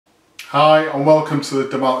Hi and welcome to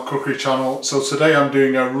the Malat cookery channel. So today I'm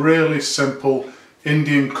doing a really simple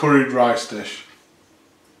Indian curried rice dish.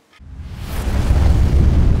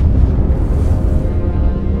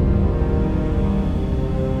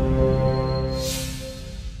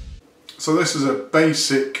 So this is a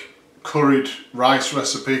basic curried rice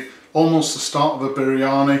recipe, almost the start of a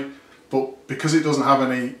biryani, but because it doesn't have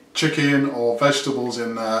any chicken or vegetables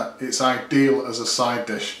in there, it's ideal as a side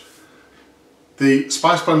dish. The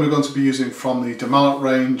spice blend we're going to be using from the Malat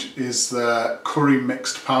range is the curry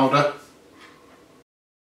mixed powder.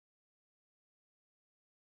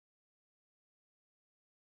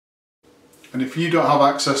 And if you don't have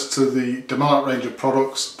access to the Malat range of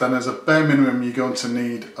products, then as a bare minimum you're going to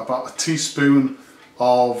need about a teaspoon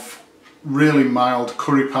of really mild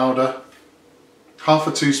curry powder, half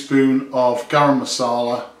a teaspoon of garam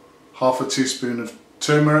masala, half a teaspoon of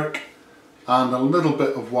turmeric and a little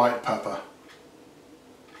bit of white pepper.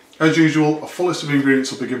 As usual, a full list of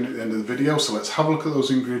ingredients will be given at the end of the video, so let's have a look at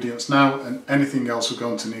those ingredients now and anything else we're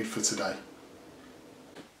going to need for today.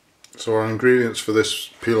 So our ingredients for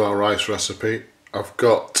this pilau rice recipe, I've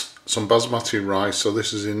got some basmati rice, so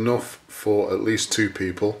this is enough for at least 2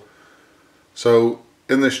 people. So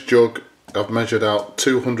in this jug I've measured out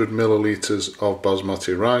 200 millilitres of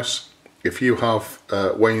basmati rice. If you have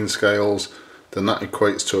weighing scales, then that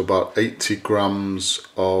equates to about 80 grams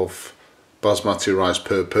of basmati rice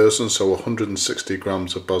per person, so 160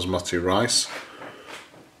 grams of basmati rice.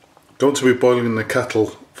 Going to be boiling the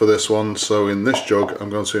kettle for this one, so in this jug I'm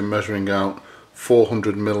going to be measuring out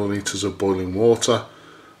 400 millilitres of boiling water,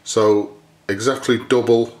 so exactly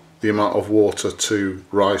double the amount of water to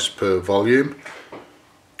rice per volume.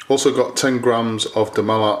 Also got 10 grams of the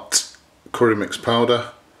Malat curry mix powder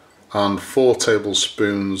and 4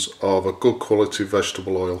 tablespoons of a good quality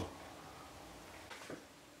vegetable oil.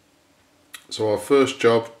 So our first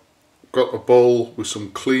job, got a bowl with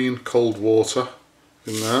some clean cold water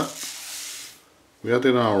in there. We add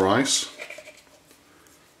in our rice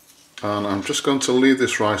and I'm just going to leave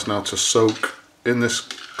this rice now to soak in this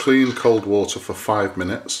clean cold water for 5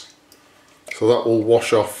 minutes. So that will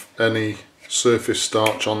wash off any surface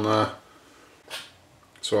starch on there.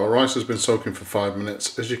 So our rice has been soaking for 5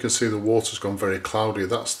 minutes. As you can see, the water's gone very cloudy.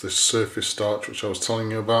 That's the surface starch which I was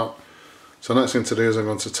telling you about. So next thing to do is I'm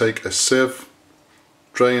going to take a sieve,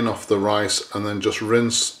 drain off the rice and then just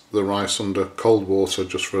rinse the rice under cold water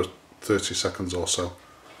just for 30 seconds or so.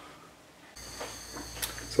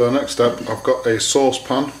 So the next step, I've got a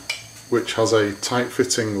saucepan which has a tight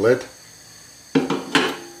fitting lid.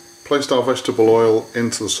 Placed our vegetable oil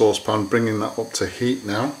into the saucepan, bringing that up to heat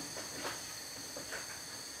now.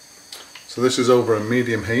 So this is over a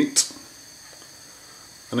medium heat.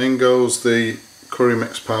 And in goes the curry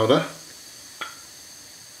mix powder.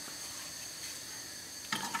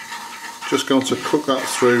 Just going to cook that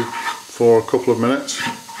through for a couple of minutes.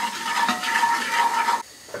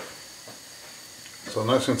 So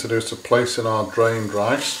the next thing to do is to place in our drained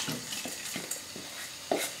rice.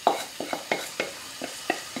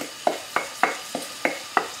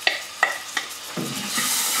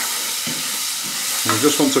 And we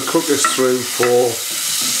just want to cook this through for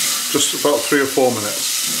just about 3 or 4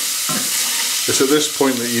 minutes. It's at this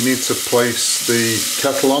point that you need to place the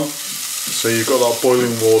kettle on, so you've got that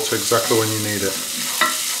boiling water exactly when you need it.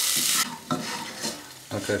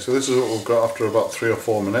 Okay, so this is what we've got after about 3 or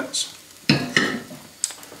 4 minutes.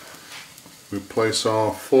 We place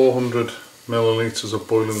our 400 millilitres of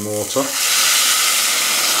boiling water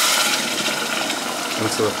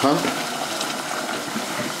into the pan.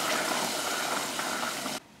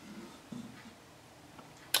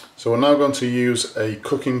 So we're now going to use a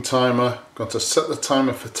cooking timer. I'm going to set the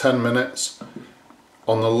timer for 10 minutes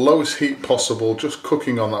on the lowest heat possible, just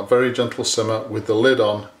cooking on that very gentle simmer with the lid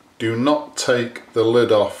on. Do not take the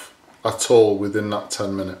lid off at all within that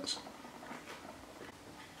 10 minutes.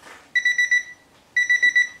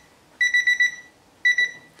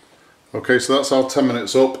 Okay, so that's our 10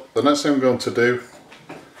 minutes up. The next thing I'm going to do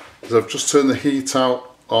is I've just turned the heat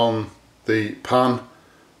out on the pan.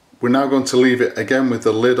 We're now going to leave it again with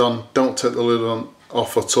the lid on. Don't take the lid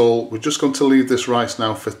off at all. We're just going to leave this rice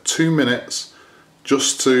now for 2 minutes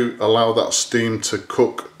just to allow that steam to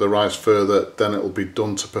cook the rice further, then it will be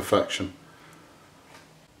done to perfection.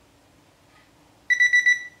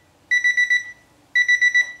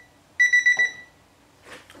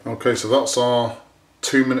 Okay, so that's our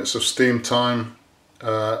 2 minutes of steam time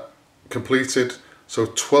completed, so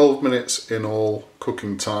 12 minutes in all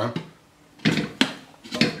cooking time. Let's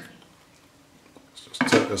just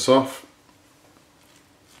take this off.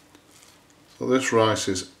 So this rice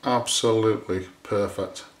is absolutely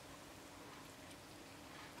perfect.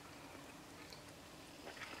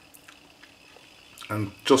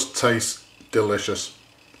 and just tastes delicious.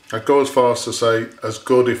 I'd go as far as to say as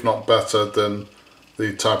good if not better than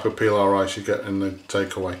the type of pilau rice you get in the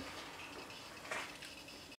takeaway.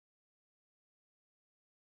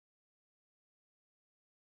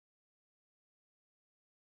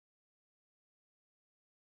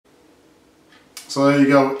 So there you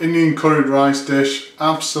go, Indian curried rice dish,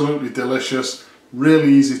 absolutely delicious,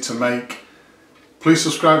 really easy to make. Please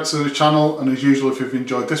subscribe to the channel, and as usual, if you've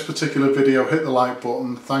enjoyed this particular video, hit the like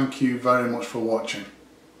button. Thank you very much for watching.